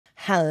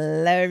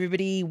Hello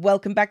everybody,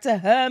 welcome back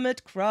to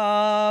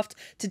Hermitcraft.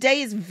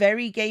 Today is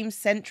very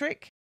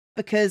game-centric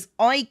because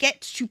I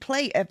get to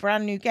play a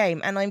brand new game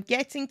and I'm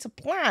getting to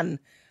plan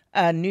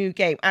a new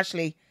game.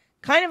 Actually,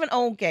 kind of an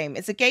old game.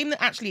 It's a game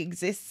that actually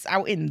exists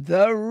out in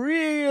the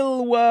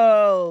real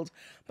world,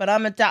 but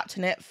I'm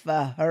adapting it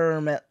for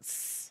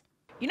hermits.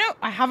 You know,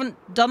 I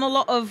haven't done a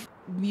lot of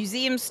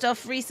museum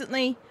stuff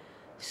recently,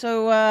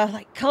 so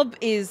like Cub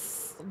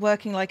is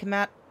working like a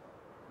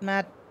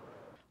mad.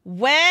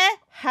 Where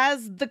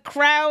has the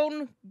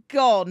crown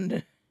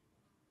gone?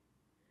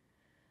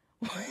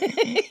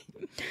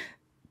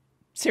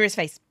 Serious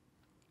face.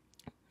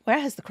 Where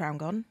has the crown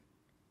gone?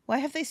 Why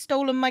have they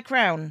stolen my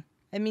crown?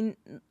 I mean,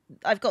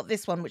 I've got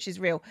this one, which is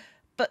real.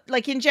 But,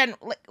 like, in general,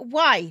 like,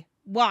 why?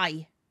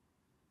 Why?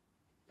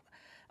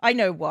 I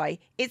know why.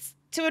 It's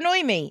to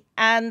annoy me.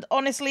 And,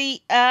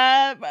 honestly,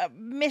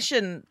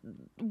 mission,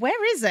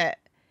 where is it?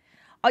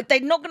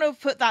 They're not going to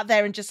have put that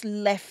there and just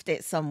left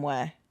it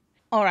somewhere.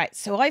 All right,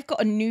 so I've got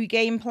a new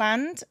game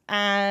planned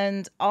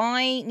and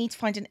I need to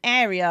find an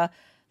area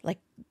like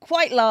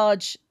quite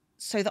large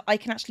so that I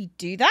can actually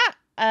do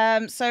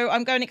that. So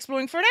I'm going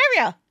exploring for an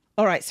area.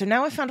 All right, so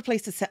now I've found a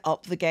place to set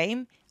up the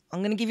game.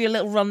 I'm going to give you a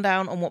little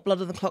rundown on what Blood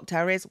on the Clock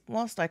Tower is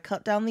whilst I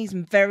cut down these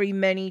very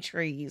many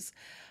trees.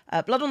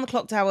 Blood on the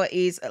Clock Tower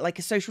is like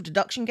a social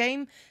deduction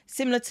game,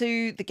 similar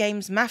to the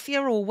games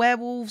Mafia or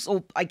Werewolves,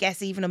 or I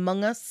guess even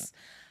Among Us.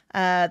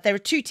 There are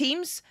two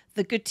teams,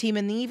 the good team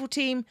and the evil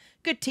team.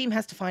 Good team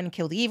has to find and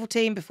kill the evil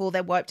team before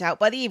they're wiped out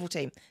by the evil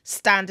team.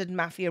 Standard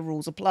Mafia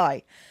rules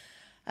apply.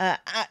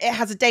 It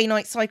has a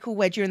day-night cycle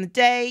where during the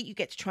day you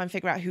get to try and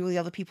figure out who the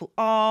other people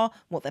are,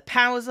 what their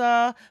powers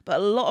are, but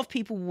a lot of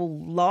people will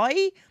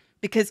lie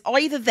because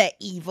either they're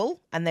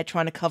evil and they're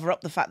trying to cover up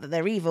the fact that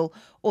they're evil,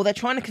 or they're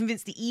trying to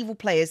convince the evil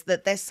players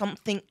that there's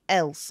something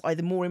else,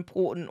 either more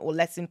important or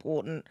less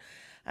important.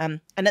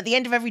 And at the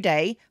end of every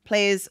day,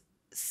 players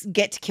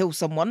get to kill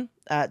someone.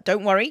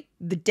 Don't worry,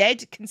 the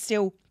dead can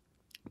still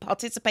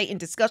participate in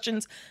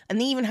discussions, and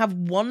they even have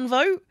one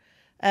vote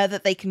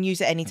that they can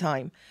use at any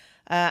time.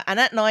 And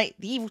at night,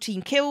 the evil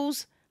team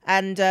kills,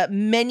 and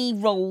many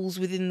roles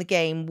within the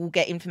game will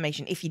get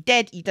information. If you're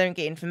dead, you don't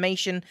get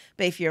information,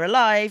 but if you're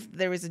alive,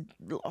 there is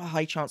a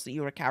high chance that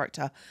you're a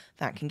character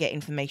that can get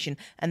information.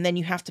 And then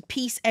you have to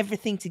piece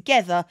everything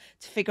together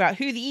to figure out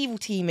who the evil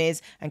team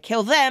is and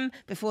kill them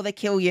before they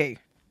kill you.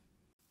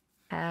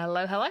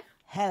 Hello, hello.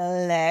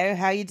 Hello,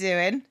 how you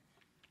doing?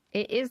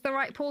 It is the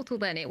right portal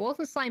then. It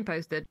wasn't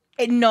signposted.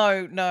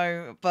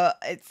 No, but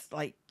it's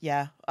like,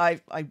 yeah,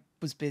 I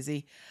was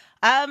busy.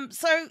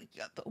 So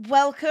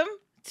welcome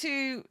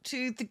to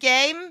the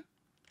game.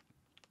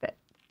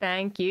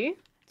 Thank you.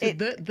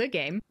 The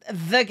game.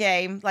 The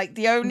game, like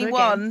the only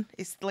one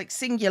is like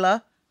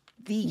singular.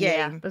 The game.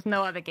 Yeah, there's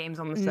no other games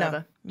on the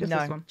server. Just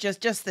this one.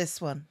 Just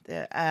this one.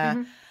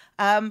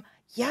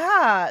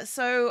 Yeah.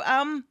 So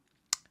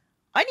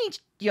I need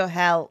your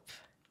help.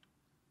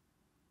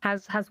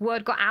 Has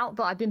word got out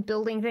that I've been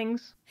building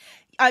things?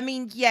 I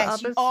mean,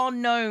 yes, you are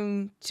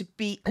known to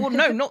be, or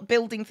no, not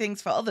building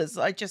things for others.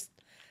 There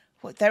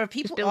are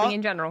people just building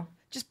in general.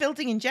 Just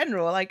building in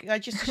general. Like, I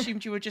just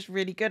assumed you were just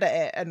really good at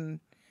it, and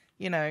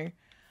you know,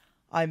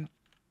 and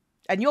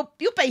your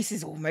base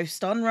is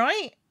almost done,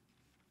 right?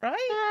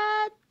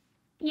 Right?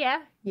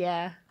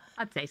 Yeah,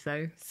 I'd say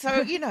so.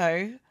 So you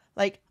know,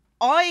 like,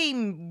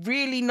 I'm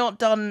really not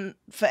done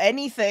for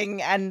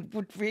anything, and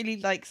would really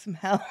like some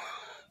help.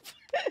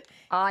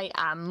 I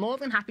am more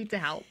than happy to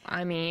help.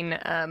 I mean,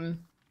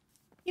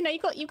 you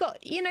got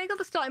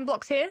the starting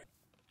blocks here.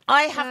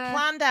 I have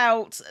planned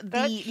out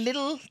the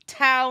little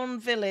town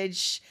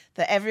village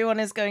that everyone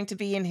is going to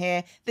be in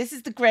here. This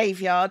is the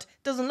graveyard.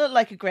 Doesn't look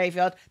like a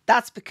graveyard.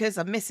 That's because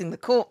I'm missing the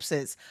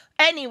corpses.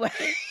 Anyway.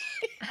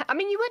 I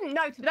mean, you wouldn't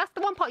know. That's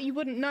the one part you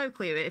wouldn't know,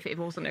 Cleo, if it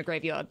wasn't a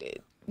graveyard.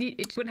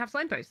 It wouldn't have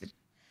signposted.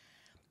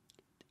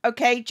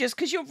 Okay, just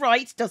because you're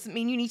right doesn't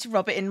mean you need to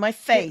rub it in my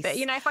face. But,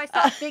 if I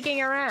start digging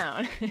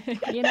around,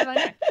 you never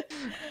know.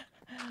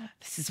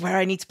 This is where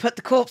I need to put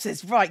the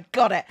corpses. Right,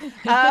 got it.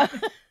 I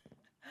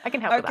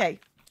can help with that. Okay,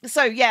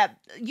 so yeah,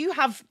 you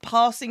have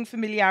passing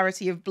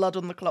familiarity of Blood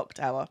on the Clock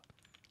Tower.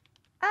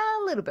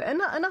 A little bit.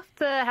 Enough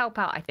to help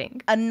out, I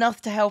think. Enough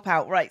to help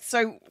out, right.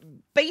 So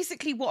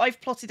basically what I've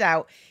plotted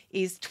out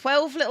is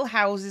 12 little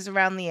houses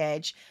around the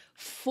edge,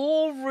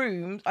 4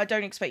 rooms. I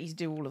don't expect you to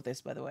do all of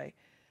this, by the way.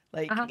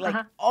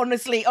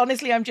 Honestly,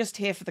 I'm just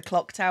here for the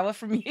clock tower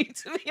from you,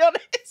 to be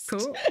honest.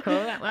 Cool,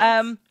 that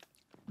works.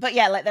 But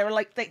yeah, like there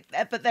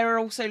are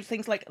also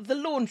things like the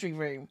laundry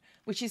room,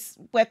 which is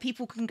where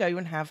people can go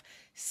and have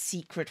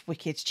secret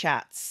wicked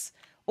chats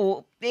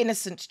or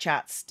innocent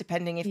chats,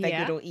 depending if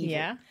they're good or evil.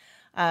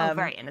 Yeah.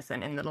 Very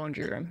innocent in the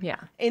laundry room. Yeah.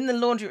 In the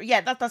laundry room.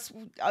 Yeah, that's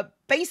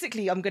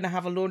basically I'm going to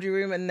have a laundry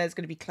room and there's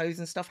going to be clothes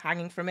and stuff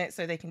hanging from it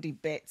so they can do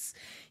bits.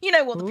 You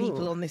know what the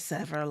people on this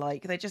server are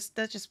like. They're just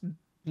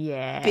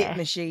bit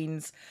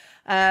machines.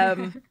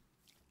 The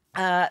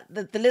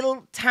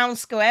little town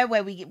square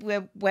where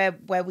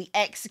we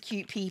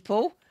execute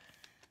people.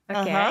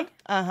 Okay.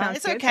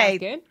 It's Sounds okay.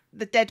 good.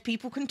 The dead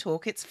people can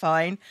talk. It's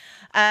fine.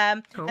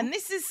 Cool. And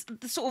this is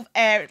the sort of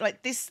area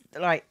like this.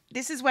 Right.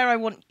 This is where I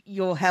want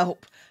your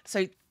help.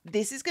 So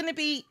this is going to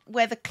be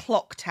where the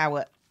clock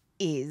tower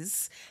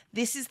is.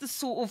 This is the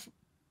sort of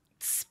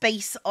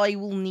space I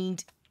will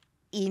need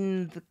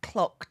in the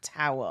clock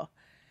tower.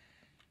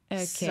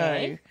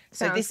 Okay.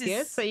 So Sounds this good.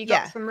 is So you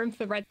got some room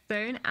for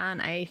redstone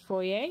and a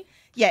foyer.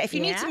 Yeah, if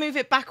you need to Yeah. move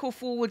it back or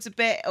forwards a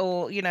bit,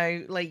 or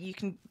like you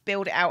can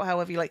build it out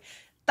however you like.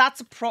 That's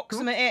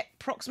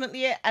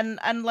approximately it.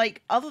 And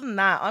like other than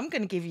that, I'm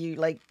going to give you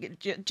like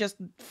just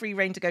free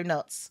reign to go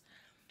nuts.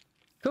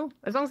 Cool.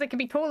 As long as it can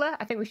be taller,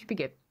 I think we should be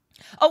good.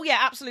 Oh yeah,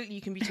 absolutely.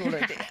 You can be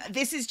taller.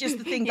 This is just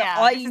the thing that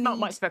Yeah, I this is need. not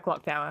much for a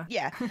clock tower.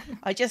 Yeah,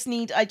 I just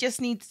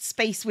need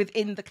space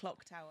within the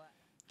clock tower.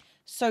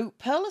 So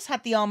Pearl has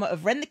had the armor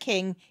of Ren the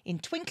King in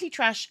Twinkly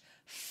Trash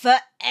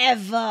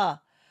forever.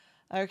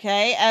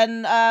 Okay,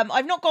 and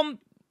I've not gone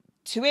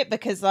to it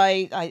because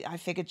I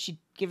figured she'd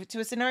give it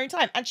to us in her own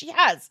time, and she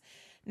has.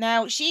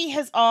 Now she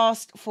has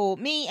asked for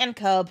me and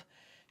Cub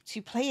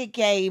to play a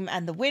game,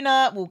 and the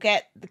winner will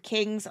get the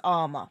King's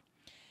armor.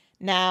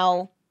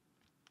 Now,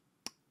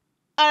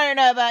 I don't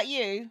know about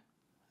you,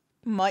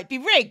 might be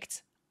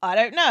rigged. I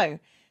don't know.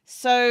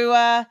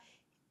 So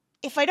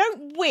if I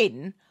don't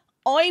win,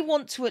 I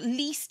want to at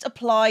least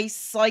apply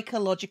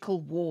psychological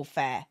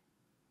warfare.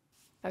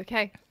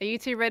 Okay, are you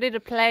two ready to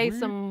play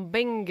some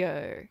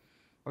bingo?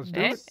 Let's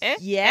do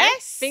it.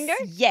 Yes. Bingo?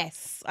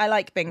 Yes. I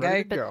like bingo.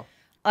 Ready to go.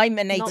 I'm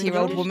an Not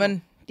 80-year-old traditional.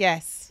 woman.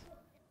 Yes.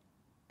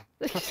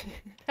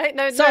 Hey,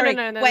 no, Sorry,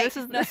 no. wait,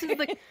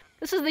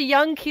 This is the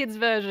young kids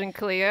version,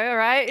 Cleo. All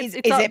right? Is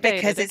it updated,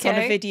 because it's on a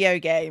okay? video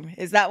game?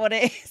 Is that what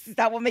it is? Is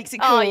that what makes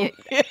it cool? Oh, yeah.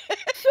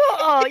 Sure.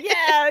 Oh,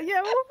 yeah.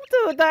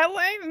 We'll do it that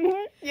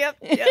way.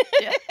 Yep.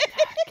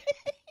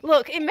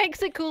 Look, it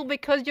makes it cool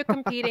because you're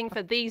competing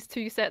for these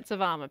 2 sets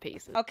of armor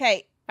pieces.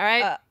 Okay. All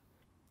right.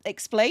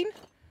 Explain.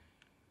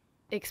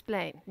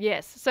 Explain.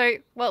 Yes. So,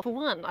 well, for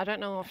one, I don't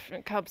know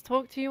if Cubs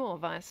talk to you or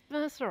vice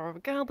versa, or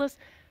regardless,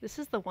 this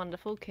is the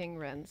wonderful King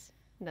Ren's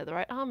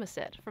netherite armor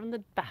set from the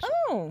battle.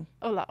 Oh.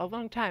 A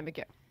long time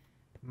ago.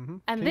 Mm-hmm.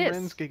 And King this.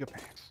 Ren's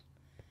Gigapants.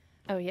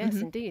 Oh, yes,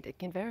 indeed. It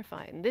can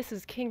verify. And this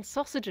is King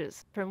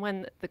Sausages from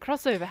when the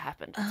crossover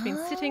happened. It's been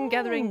sitting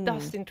gathering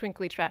dust in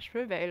Twinkly Trash for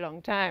a very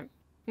long time.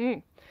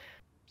 So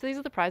these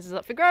are the prizes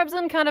up for grabs,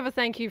 and kind of a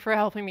thank you for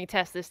helping me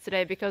test this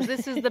today, because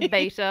this is the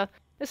beta.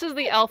 This is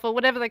the alpha,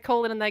 whatever they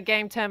call it in their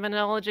game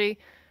terminology.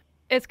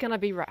 It's going to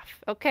be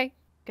rough, okay?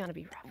 Going to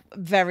be rough.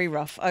 Very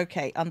rough.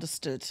 Okay,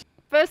 understood.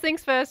 First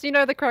things first, you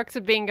know the crux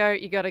of bingo.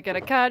 You got to get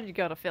a card, you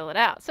got to fill it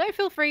out. So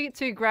feel free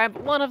to grab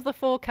one of the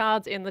 4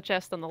 cards in the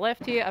chest on the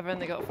left here. I've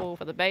only got 4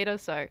 for the beta,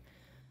 so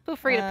feel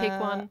free to pick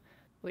one,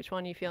 which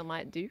one you feel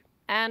might do.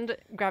 And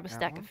grab a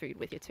stack of food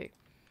with you too.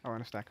 Oh,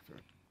 and a stack of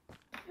food.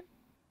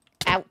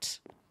 Out.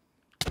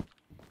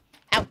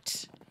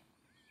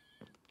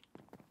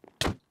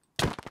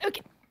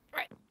 Okay,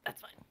 right,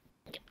 that's fine.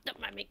 Yep, don't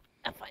mind me.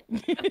 I'm fine.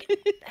 Okay,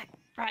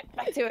 right,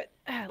 back to it.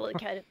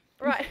 Located.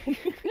 Right.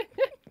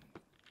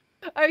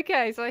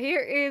 Okay, so here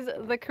is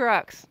the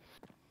crux.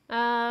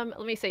 Let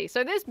me see.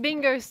 So this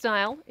bingo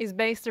style is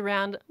based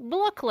around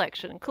block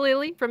collection,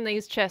 clearly from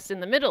these chests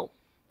in the middle.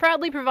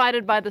 Proudly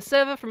provided by the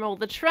server from all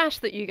the trash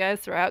that you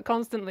guys throw out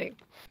constantly.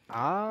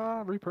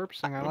 Ah,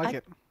 repurposing. I like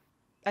it.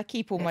 I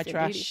keep all my Yes,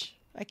 trash. indeed.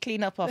 I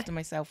clean up after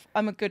myself.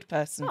 I'm a good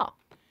person. Oh,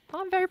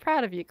 I'm very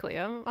proud of you,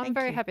 Cleo. I'm Thank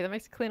very you. happy. That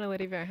makes a cleaner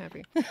lady very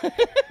happy.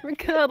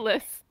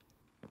 Regardless.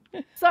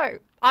 So,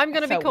 I'm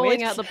going to be Felt calling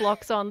weird. out the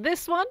blocks on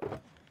this one.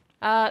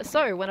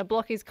 So, when a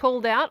block is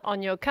called out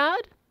on your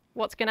card,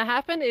 what's going to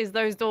happen is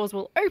those doors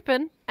will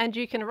open and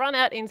you can run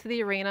out into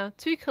the arena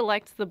to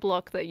collect the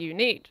block that you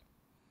need.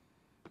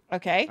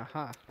 Okay.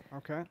 Aha.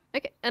 Okay.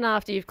 Okay, and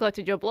after you've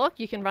collected your block,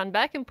 you can run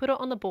back and put it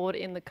on the board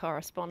in the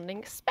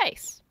corresponding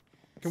space.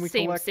 Can we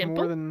Seems collect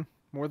simple.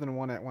 more than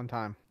one at one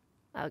time?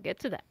 I'll get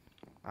to that.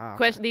 Ah, okay.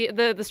 Question: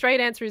 the straight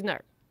answer is no.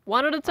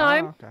 One at a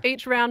time, okay.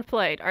 each round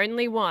played,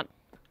 only one.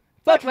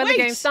 But when wait,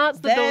 the game starts,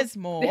 the there's doors...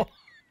 more.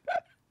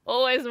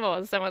 Always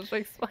more, so much to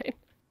explain.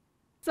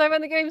 So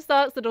when the game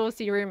starts, the doors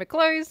to your room are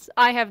closed.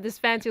 I have this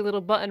fancy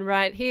little button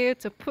right here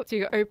to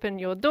open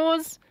your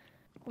doors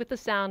with the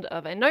sound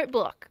of a note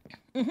block.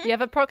 You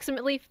have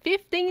approximately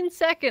 15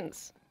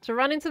 seconds to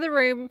run into the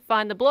room,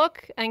 find the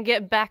block, and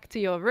get back to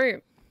your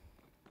room.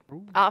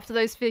 Ooh. After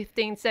those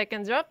 15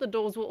 seconds are up, the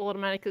doors will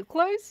automatically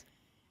close,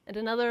 and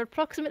another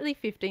approximately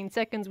 15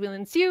 seconds will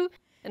ensue,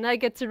 and I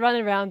get to run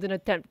around and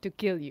attempt to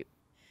kill you.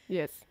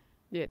 Yes.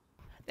 Yeah.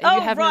 And you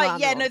Oh, have no right. armor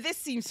Yeah, on. no, this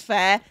seems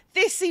fair.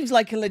 This seems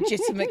like a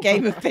legitimate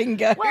game of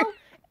bingo. Well,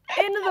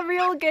 in the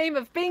real game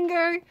of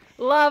bingo,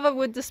 lava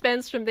would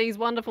dispense from these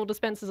wonderful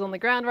dispensers on the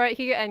ground right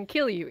here and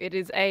kill you. It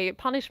is a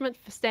punishment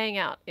for staying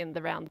out in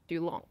the round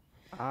too long.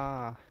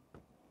 Ah.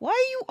 Why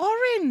are you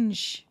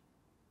orange?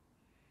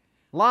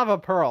 Lava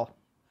pearl.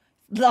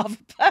 Lava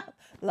pearl,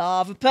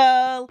 lava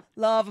pearl,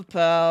 lava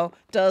pearl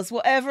does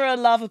whatever a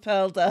lava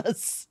pearl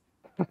does.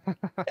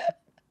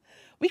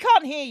 We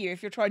can't hear you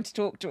if you're trying to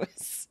talk to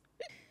us.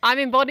 I'm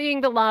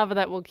embodying the lava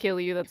that will kill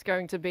you that's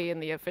going to be in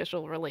the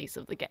official release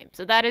of the game.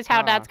 So that is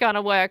how that's going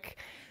to work.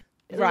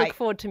 Right. Look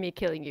forward to me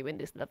killing you in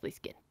this lovely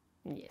skin.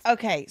 Yes.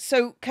 Okay,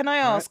 so can I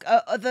ask,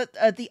 are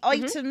the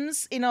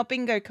items in our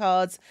bingo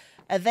cards,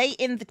 are they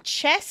in the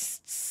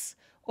chests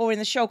or in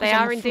the shulkers They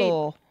on are the indeed.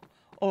 floor?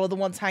 Or are the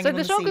ones hanging So on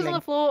the the shulkers ceiling? on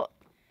the floor,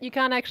 you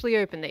can't actually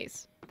open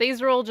these. These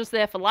are all just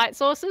there for light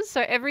sources,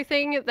 so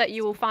everything that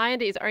you will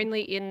find is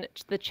only in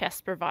the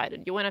chests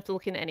provided. You won't have to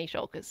look in any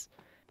shulkers.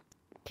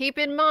 Keep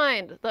in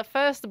mind, the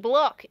first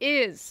block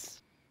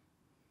is...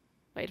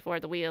 Wait for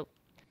the wheel.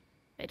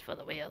 Wait for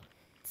the wheel.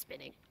 It's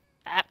spinning.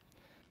 Ah.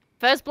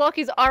 First block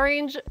is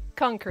orange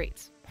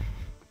concrete.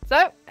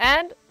 So,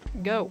 and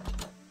go.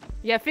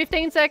 You have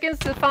 15 seconds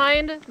to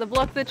find the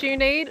block that you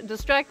need.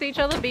 Distract each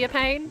other, be a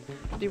pain.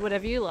 Do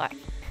whatever you like.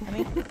 I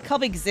mean,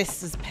 Cub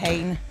exists as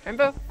pain.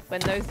 Remember,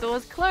 when those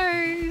doors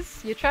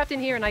close, you're trapped in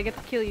here and I get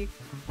to kill you.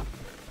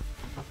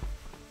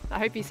 I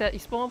hope you set your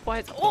spawn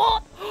points.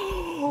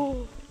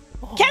 Oh!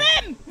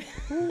 Get him!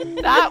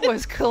 That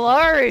was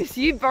close.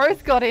 You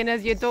both got in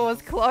as your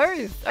doors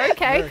closed.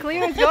 Okay,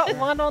 Cleo's got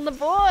one on the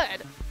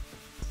board.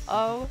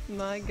 Oh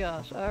my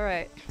gosh. All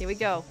right, here we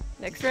go.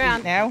 Next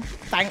round. Now,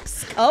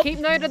 thanks. Up. Keep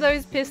note of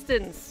those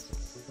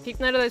pistons. Keep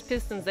note of those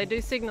pistons. They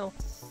do signal.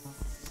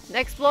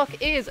 Next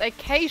block is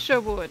acacia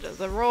wood,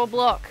 the raw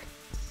block.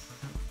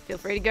 Feel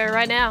free to go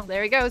right now.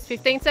 There he goes.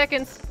 15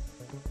 seconds.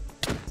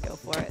 Go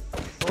for it.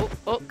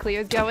 Oh,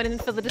 Cleo's going in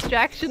for the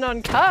distraction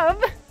on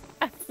Cub.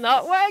 That's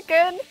not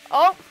working.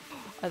 Oh,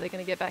 are they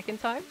going to get back in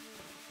time?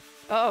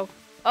 Uh-oh.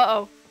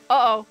 Uh-oh.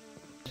 Uh-oh.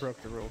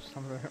 Broke the rules.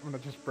 I'm gonna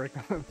just break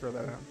them and throw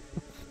that out.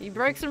 You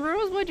broke some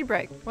rules? What'd you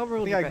break? What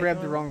rule I did think you I break?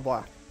 grabbed the wrong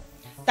block.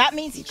 That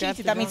means he grabbed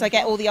cheated. the That means wrong I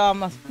get all the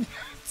armor.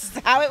 That's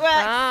how it works.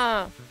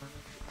 Ah.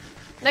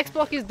 Next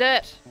block is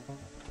dirt.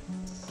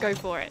 Go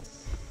for it.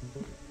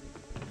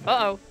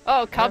 Uh-oh.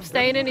 Oh, Cub's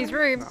staying in his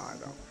room. No, I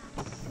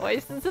don't.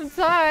 Wasting some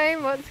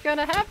time. What's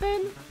gonna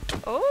happen?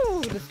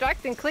 Oh,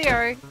 distracting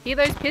Cleo. Hear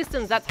those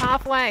pistons. That's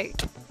halfway.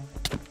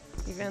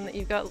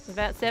 You've got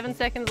about 7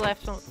 seconds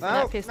left on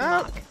that piston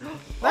mark.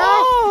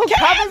 Oh,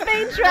 Cub has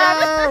been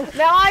trapped.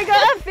 Now I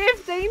got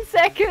 15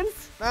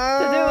 seconds to do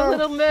a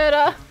little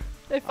murder.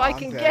 If I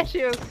can get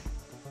you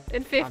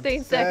in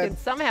 15 seconds.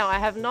 Somehow I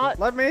have not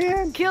Let me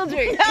in. killed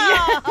you.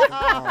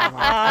 Oh my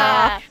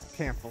gosh.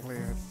 Can't believe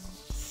it.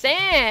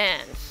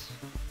 Sand.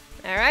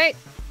 All right,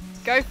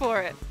 go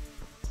for it.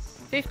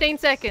 15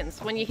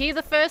 seconds. When you hear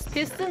the first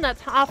piston,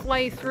 that's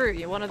halfway through.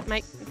 You want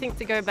to think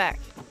to go back.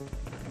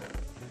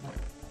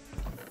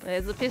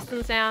 There's the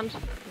piston sound.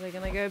 They're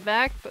going to go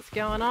back. What's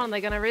going on?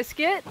 They're going to risk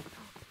it.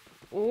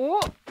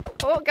 Oh,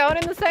 going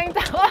in the same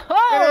time.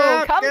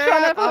 Oh, Cub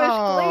trying to push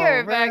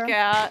Cleo back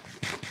out.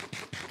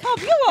 Cub,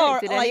 you are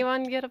Did like,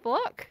 anyone get a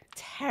block?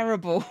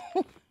 terrible.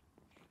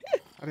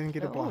 I didn't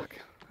get a block.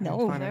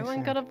 No. No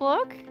one got a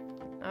block?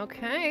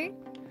 Okay.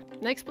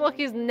 Next block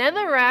is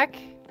netherrack.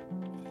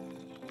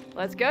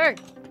 Let's go.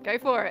 Go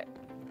for it.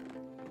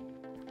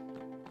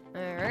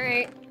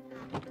 Alright.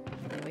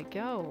 There we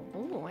go.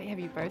 Oh, wait, have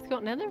you both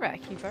got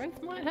netherrack? You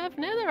both might have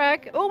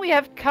netherrack. Oh, we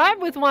have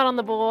Cub with one on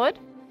the board.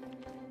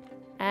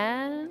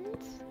 And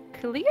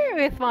Cleo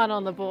with one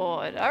on the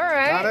board.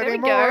 Alright, there we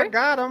go.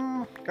 Got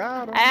him.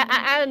 Got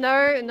him.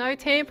 No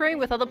tampering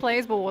with other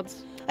players'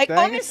 boards. Like, Dang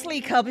it.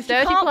 honestly, Cub, if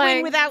Dirty you can't playing.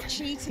 win without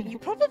cheating, you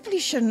probably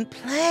shouldn't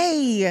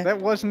play. That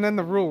wasn't in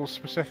the rules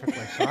specifically,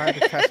 so I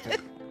had to test it.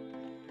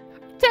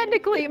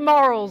 Technically,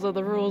 morals are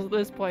the rules at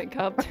this point,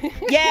 Cub.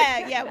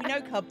 Yeah, we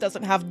know Cub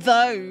doesn't have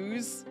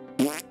those.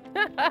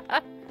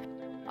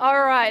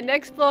 Alright,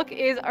 next block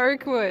is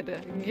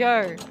Oakwood.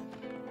 Go.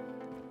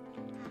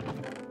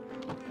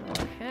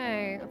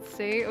 Okay, let's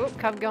see. Oh,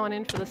 Cub going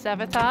in for the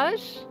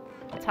sabotage.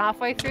 It's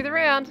halfway through the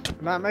round.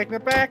 You're not making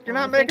it back. You're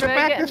not Think making it about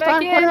back getting this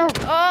time, in.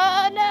 Cleo.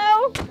 Oh,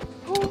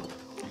 no!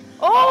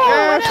 Oh,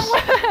 Yes!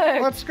 that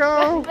worked! Let's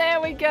go. There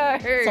we go.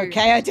 It's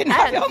okay, I didn't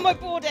have it on my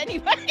board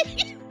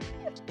anyway.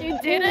 You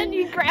didn't?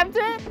 You grabbed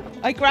it?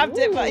 I grabbed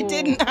it, but I Ooh.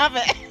 didn't have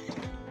it.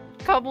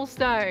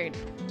 Cobblestone.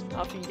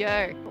 Off you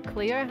go. Well,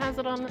 Cleo has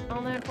it on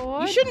their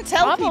board. You shouldn't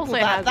tell Cub people also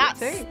that.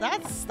 has it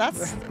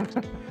That's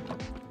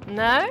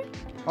No?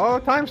 Oh,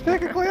 time's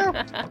ticking, Cleo.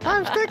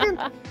 Time's ticking.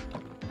 I'm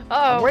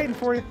Oh. waiting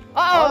for you.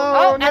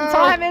 Oh, no. and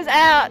time is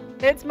out.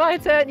 It's my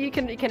turn. You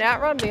can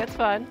outrun me. It's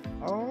fine.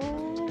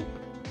 Oh.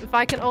 If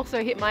I can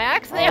also hit my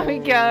axe, there we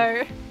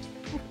go.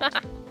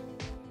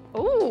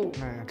 Ooh,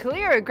 Man.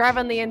 Cleo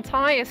grabbing the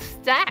entire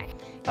stack.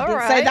 All didn't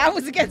right. say that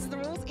was against the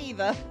rules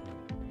either.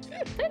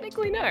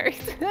 Technically no.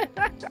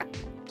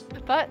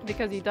 But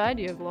because you died,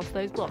 you have lost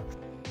those blocks.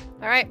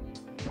 All right.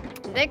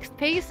 Next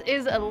piece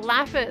is a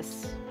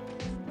lapis.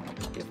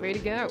 Feel free to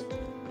go.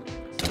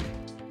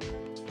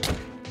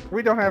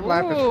 We don't have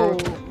lapis.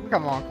 Ooh.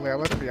 Come on, Cleo.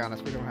 Let's be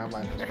honest. We don't have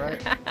lapis,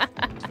 right?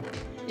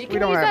 You We can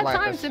don't use have that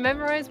time lapis. to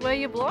memorize where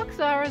your blocks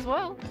are as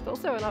well. It's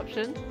also an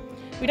option.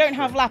 We don't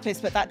have lapis,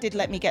 but that did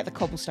let me get the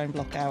cobblestone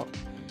block out.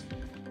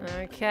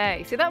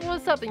 Okay, so that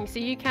was something. So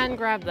you can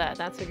grab that.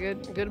 That's a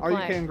good Oh, play. you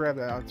can grab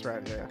that. That's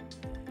right. Yeah.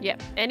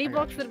 Yep. Any Okay.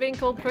 blocks that have been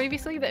called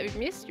previously that we've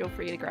missed, you're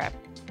free to grab.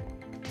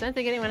 Don't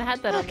think anyone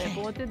had that on their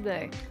board, did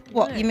they?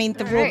 What, No. you mean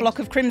the All raw right. block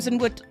of crimson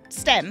wood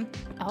stem?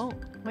 Oh,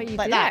 wait, you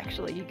Like did that.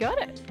 actually. You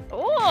got it.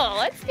 Oh,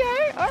 let's go.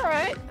 All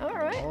right, all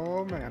right.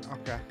 Oh man,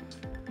 okay.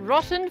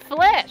 Rotten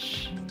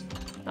flesh.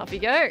 Off you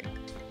go.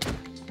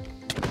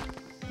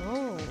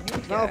 Oh, here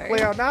we No, go.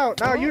 Cleo, no,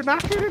 Oh. you're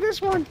not getting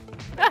this one.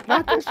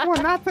 Not this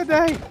one, not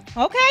today.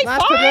 Okay,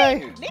 Not fine.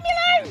 today. Leave me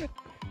alone.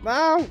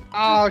 No.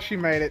 Oh, she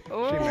made it. She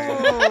made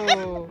it.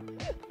 Oh,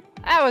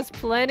 that was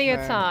plenty of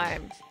Man.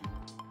 time.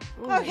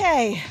 Ooh.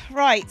 Okay,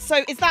 right.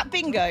 So is that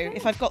bingo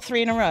if I've got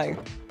 3 in a row?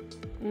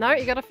 No,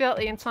 you got to fill out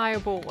the entire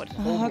board.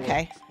 Oh,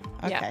 okay.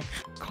 Yeah. Okay.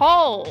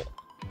 Coal.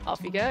 Off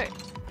you go.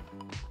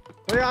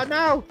 Cleo,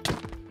 no.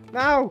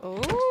 No.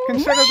 Ooh.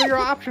 Consider your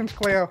options,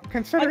 Cleo.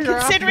 Consider I'm your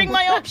considering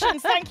options. my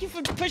options. Thank you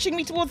for pushing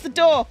me towards the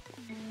door.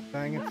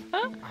 Dang it.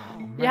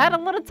 You had a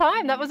lot of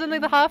time. That was only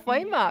the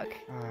halfway mark.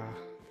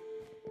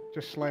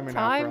 Just slay me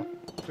Time. now,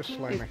 bro. Just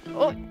slay me.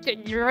 Oh,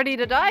 you're ready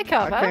to die,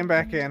 Cub, I huh? came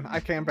back in. I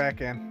came back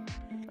in.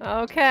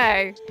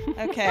 Okay.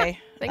 Okay.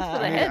 Thanks for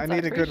the I need, heads. I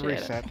need a good appreciate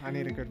it. reset. I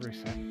need a good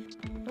reset.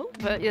 Oh,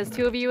 but there's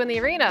 2 of you in the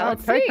arena. Oh,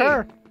 Let's take see.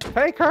 her.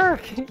 Take her.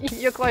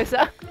 You're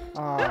closer.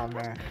 Oh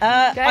man.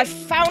 Okay. I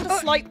found a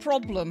slight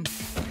problem.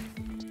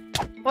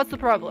 What's the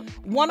problem?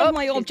 One Oh, of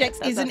my she's objects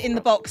dead. isn't That's in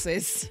the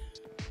boxes.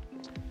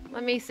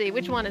 Let me see.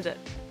 Which one is it?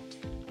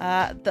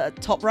 The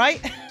top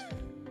right.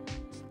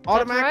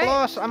 Automatic right.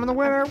 loss. I'm the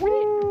winner.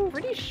 Woo.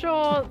 Pretty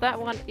sure that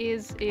one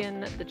is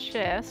in the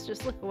chest.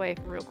 Just look away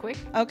real quick.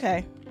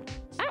 Okay.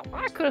 Ow,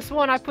 I could have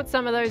sworn I put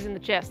some of those in the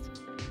chest.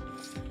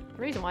 The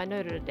reason why I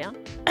noted it down.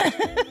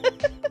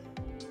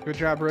 Good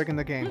job rigging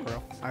the game,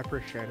 bro. I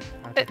appreciate it.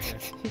 I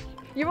appreciate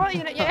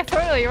it. Yeah,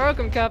 totally. You're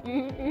welcome, Cup.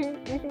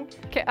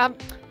 Okay,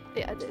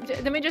 yeah,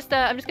 let me just,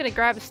 I'm just gonna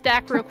grab a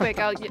stack real quick.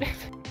 Oh,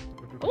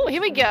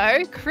 here we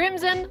go.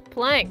 Crimson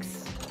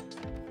planks.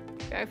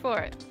 Go for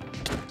it.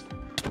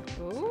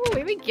 Ooh,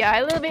 here we go.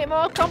 A little bit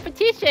more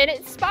competition.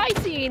 It's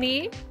spicy in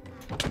here.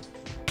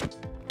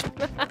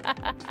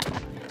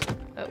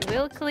 But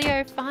will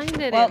Cleo find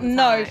it? Well, in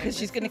no, time? because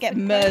she's This going to is get the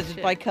murdered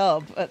question. by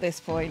Cub at this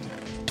point.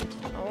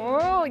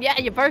 Oh, yeah,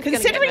 you're both going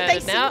to get Considering they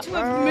murdered seem now. to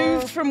have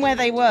moved from where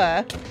they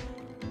were.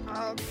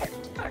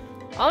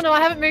 Oh no,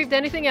 I haven't moved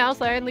anything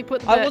else. I only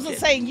put the I birch wasn't in.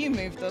 saying you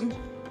moved them.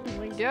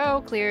 Here we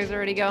go. Clear's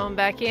already going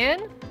back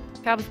in.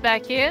 Cub's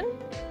back in.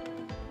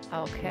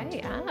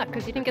 Okay,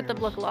 because you didn't get the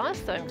block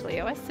last time,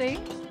 Cleo. I see.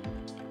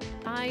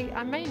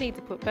 I may need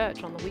to put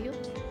birch on the wheel.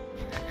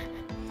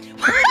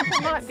 That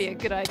might be a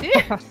good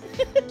idea.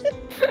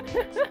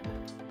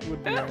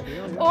 Would be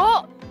ideal. Yeah.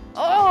 Oh!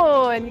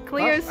 Oh, and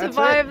Cleo Oh, that's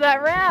survived it.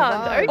 that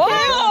round. Survived. Okay.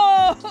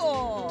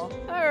 Oh!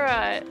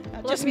 Alright.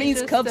 That Let just me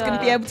means Cub's going to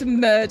be able to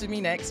murder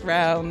me next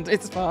round.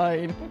 It's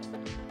fine.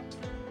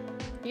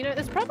 You know,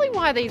 that's probably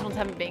why these ones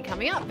haven't been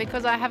coming up,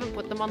 because I haven't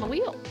put them on the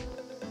wheel.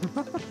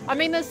 I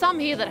mean, there's some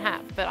here that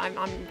have, but I'm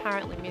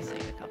apparently missing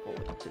a couple,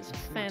 which is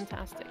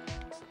fantastic.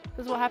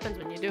 This is what happens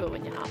when you do it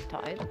when you're half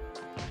tired.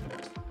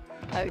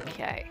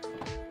 Okay.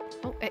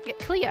 Oh,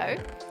 Cleo.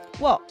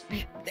 What?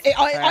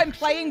 I'm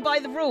playing by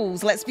the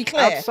rules, let's be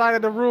clear. Outside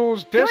of the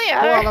rules,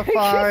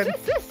 disqualified.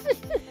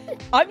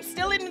 I'm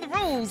still in the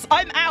rules.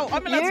 I'm out.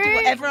 I'm allowed to do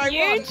whatever I You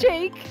want.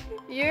 cheek.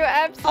 You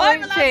I'm absolute allowed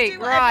to do cheek.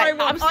 whatever I Right.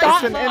 want. I'm It's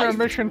starting. an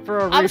intermission for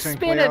a I'm reason,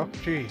 Cleo.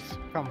 Jeez,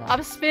 come on.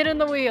 I'm spinning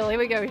the wheel. Here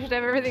we go. We should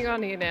have everything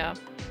on here now.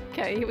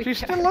 Okay, here we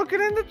She's go. still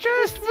looking in the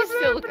chest. She's What's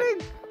still looking.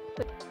 happening?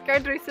 Go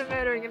do some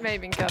murdering and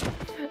maiming, Cup.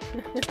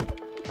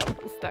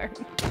 Stone.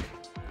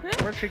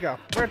 Where'd she go?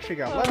 Where'd she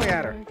go? Let me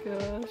at her.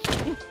 Oh my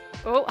gosh.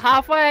 Oh,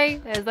 halfway.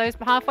 There's those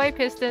halfway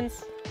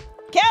pistons.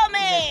 Kill You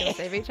guys gonna me!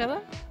 save each other?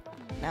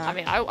 No, I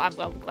mean, I'll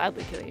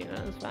gladly kill you.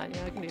 That's fine.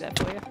 Yeah, I can do that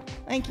for you.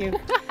 thank you.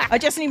 I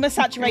just need my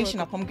saturation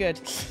up. I'm good.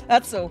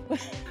 That's all.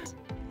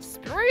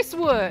 Spruce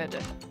wood.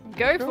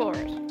 Go for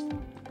it.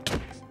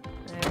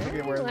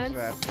 forget where this is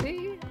Let's at.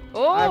 see. I've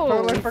Oh,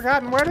 totally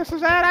forgotten where this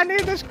is at. I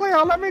need this,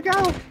 Cleo. Let me go.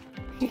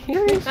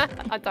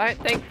 I don't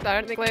think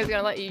Claire's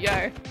gonna let you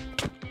go.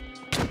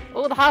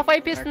 Oh, the halfway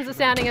pistons are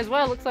sounding as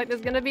well. Looks like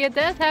there's gonna be a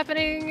death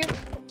happening.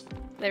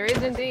 There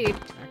is indeed.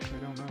 Actually,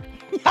 don't know.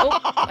 Oh,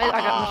 I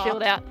got my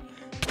shield out.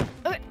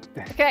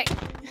 Okay,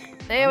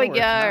 there we I know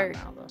where go. it's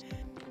not now,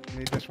 though.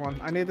 Need this one.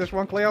 I need this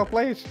one, Cleo,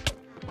 please.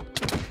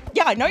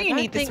 Yeah, I know you don't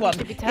need this think we one.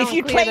 should be If telling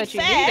you Cleo played that you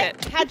need fair,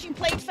 it. had you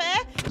played fair,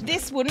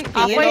 this wouldn't be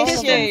Halfway an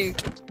issue.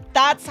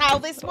 That's how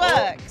this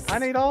works. I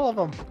need all of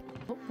them.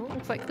 Oh,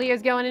 looks like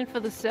Cleo's going in for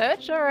the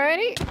search.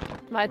 Alrighty,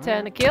 my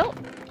turn to kill.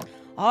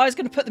 Oh, I was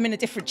going to put them in a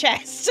different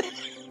chest.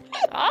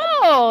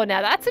 Oh,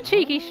 now that's a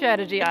cheeky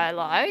strategy I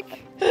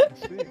like.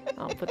 Let's see.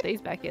 I'll put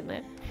these back in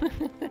there.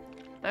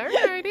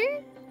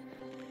 Alrighty.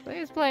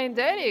 Cleo's playing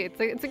dirty.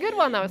 It's a good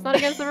one though. It's not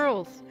against the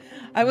rules.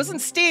 I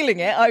wasn't stealing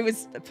it. I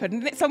was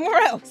putting it somewhere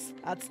else.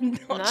 That's not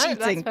No, that's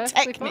cheating,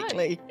 perfectly fine.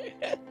 technically.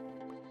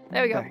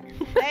 There we go.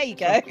 Thanks. There you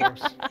go.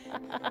 Close.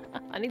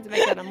 I need to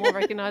make that a more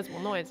recognizable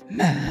noise.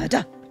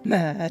 Murder,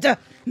 murder,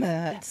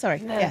 murder.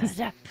 Sorry.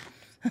 Yes.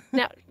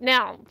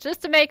 Now,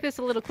 just to make this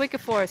a little quicker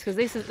for us, because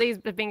these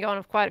have been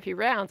going for quite a few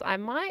rounds, I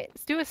might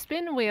do a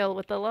spin wheel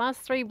with the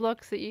last 4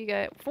 blocks that you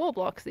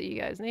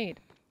guys need.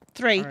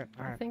 3. All right,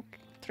 all I right. think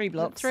 3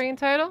 blocks. 3 in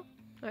total.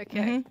 Okay.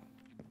 Mhm.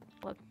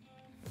 Well,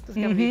 this is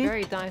going to be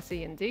very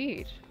dicey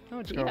indeed. Oh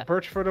Let's dear. go.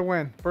 Birch for the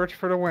win. Birch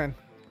for the win.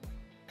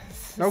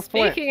 No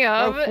flint. Speaking No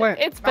of, flint.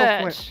 it's No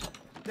flint. Birch.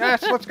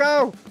 Yes, let's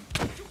go.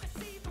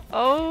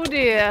 Oh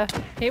dear.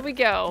 Here we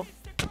go.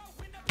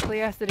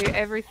 Cleo has to do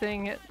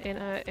everything in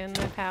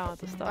the power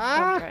to stop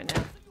Cobb right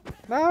now.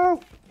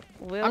 No.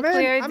 Will I'm in,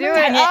 Cleo I'm do in. it?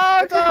 Dang it.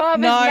 Oh, Cobb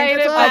No, has made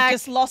it I've back.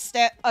 just lost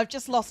it. I've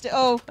just lost it.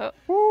 Oh.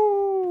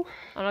 Woo.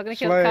 I'm not going to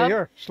kill Cobb.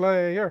 Slayer,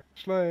 Slayer,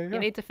 Slayer. You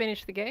need to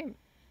finish the game.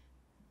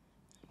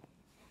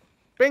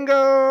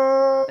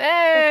 Bingo.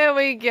 There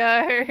we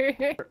go.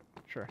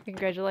 Sure.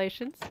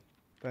 Congratulations.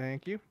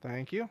 Thank you.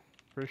 Thank you.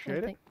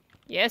 Appreciate it.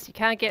 Yes, you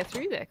can't get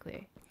through there,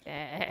 Cleo.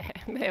 Yeah,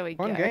 there we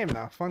go. Fun game,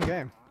 though. Fun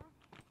game.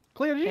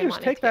 Cleo, did you Game just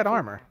on, take it's that good.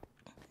 armor?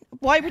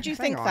 Why would you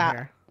Hang think on that?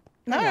 Here.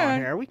 No. Hang on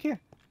here. We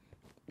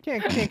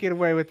can't get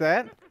away with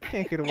that.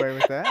 Can't get away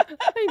with that.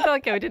 I felt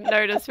like I didn't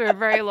notice for a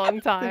very long I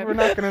think time. we're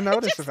not going to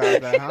notice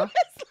about that, huh?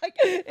 It's like,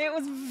 it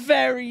was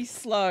very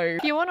slow.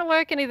 If you want to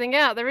work anything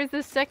out, there is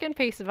this second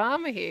piece of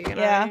armor here. You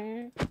know?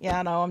 Yeah.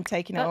 Yeah, no, I'm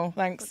taking it all.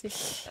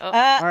 Thanks. Oh, All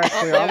right,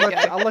 Cleo, there we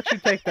go. I'll let you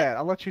take that.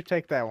 I'll let you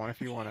take that one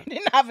if you want it. I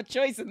didn't have a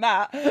choice in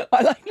that.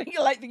 I like that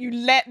you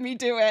let me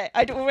do it.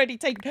 I'd already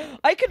taken.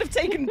 I could have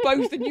taken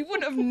both, and you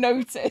wouldn't have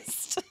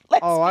noticed.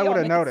 Let's Oh, I be would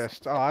have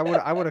honest. noticed. Oh,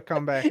 I would have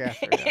come back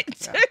after. Yeah. It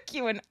took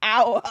you an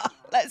hour.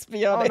 Let's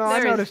be Oh honest. no, I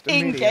There is noticed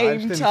immediately. I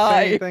just in-game didn't time.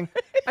 say anything.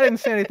 I didn't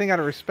say anything out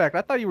of respect.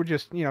 I thought you were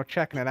just,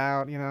 checking it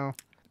out.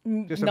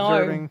 Just No.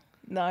 observing,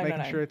 No, making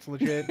no. sure it's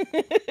legit.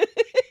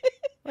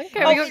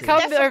 Okay, Oh, we got it's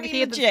Cobb over definitely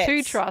here that's legit.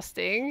 too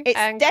trusting, It's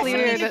and definitely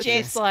Cleo that's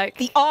legit. just like,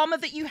 The armor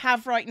that you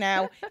have right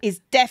now is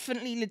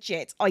definitely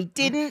legit. I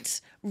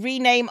didn't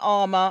rename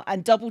armor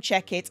and double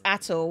check it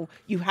at all.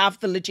 You have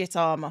the legit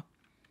armor.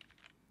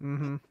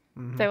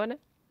 say what now?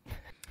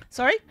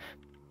 Sorry?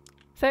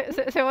 Say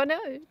what now?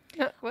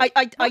 No, what?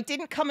 I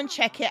didn't come and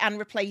check it and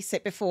replace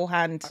it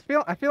beforehand.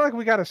 I feel like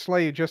we got to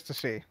slay you just to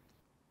see.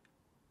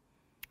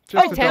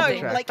 Oh, to no, double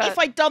check. like if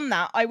I'd done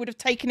that, I would have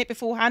taken it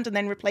beforehand and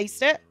then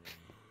replaced it.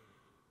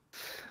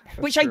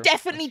 Which I true.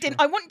 definitely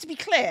didn't. I want it to be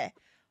clear.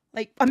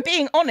 Like, I'm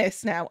being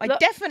honest now. I Look-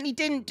 definitely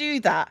didn't do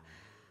that.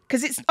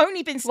 Because it's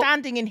only been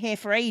standing in here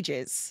for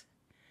ages.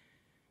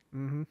 I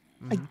The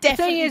thing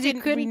definitely is, you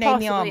didn't couldn't rename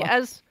the possibly,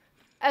 armor.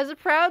 as a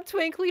proud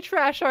twinkly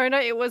trash owner,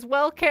 it was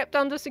well kept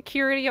under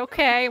security,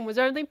 okay, and was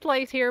only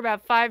placed here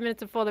about 5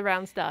 minutes before the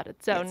round started.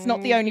 So It's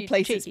not the only you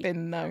place it's cheeky.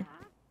 been, though.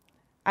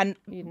 And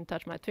You didn't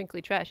touch my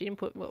twinkly trash. You didn't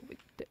put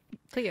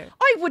Cleo.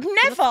 I would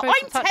never. supposed to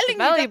I'm touch the telling you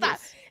that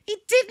valuables.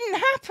 it didn't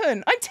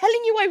happen. I'm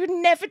telling you I would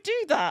never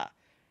do that.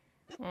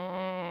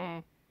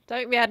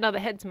 Don't we add another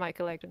head to my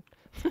collection?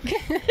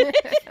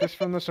 This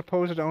from the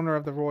supposed owner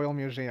of the Royal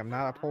Museum,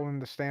 not upholding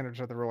the standards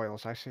of the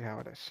royals. I see how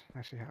it is.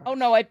 I see how. Oh,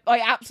 no, I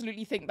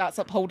absolutely think that's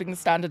upholding the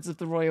standards of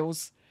the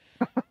royals.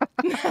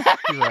 You're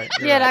right.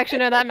 You're Yeah, right. actually,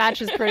 no, that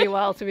matches pretty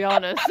well, to be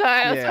honest. So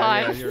that's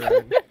fine. Yeah, you're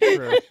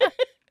right. True.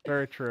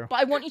 Very true. But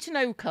I want you to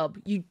know, Cub,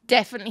 you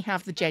definitely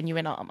have the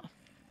genuine armor.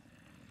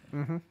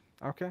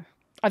 Okay.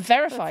 I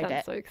verified sounds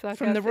it so sarcastic.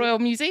 from the Royal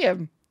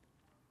Museum.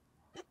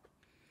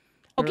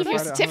 I'll give you a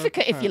Verified it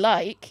certificate if you 100%.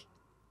 like.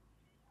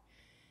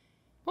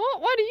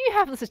 What? Why do you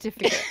have the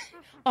certificate?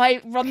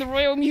 I run the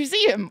Royal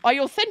Museum. I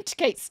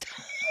authenticate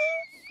stuff.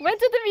 When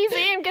did the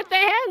museum get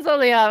their hands on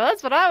the armor?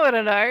 That's what I want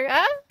to know,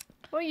 huh?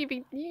 Well,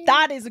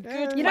 That is a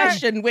good you know,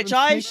 question, which been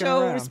I sneaking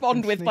shall around,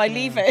 respond been with by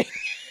sneaking leaving.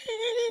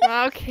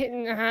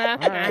 Okay.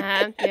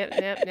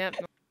 Yep.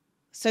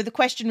 So the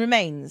question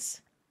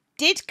remains,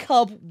 did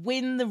Cub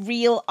win the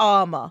real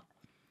armor?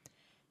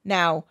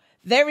 Now,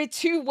 there are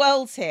two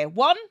worlds here.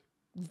 One,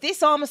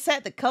 this armor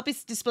set that Cub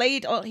is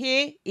displayed on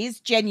here is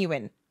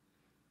genuine.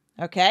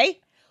 Okay?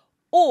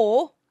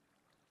 Or,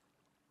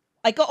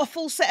 I got a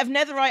full set of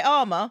netherite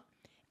armor,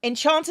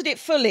 enchanted it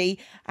fully,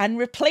 and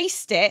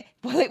replaced it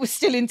while it was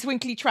still in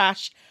Twinkly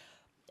Trash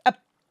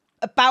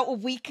about a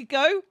week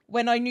ago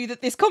when I knew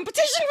that this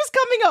competition was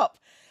coming up.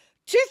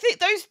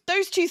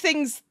 Those two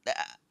things,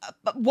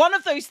 one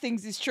of those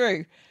things is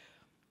true.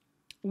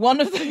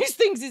 One of those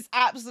things is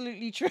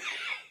absolutely true.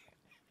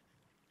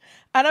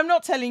 And I'm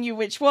not telling you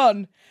which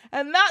one.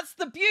 And that's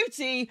the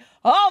beauty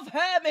of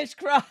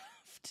Hermitcraft.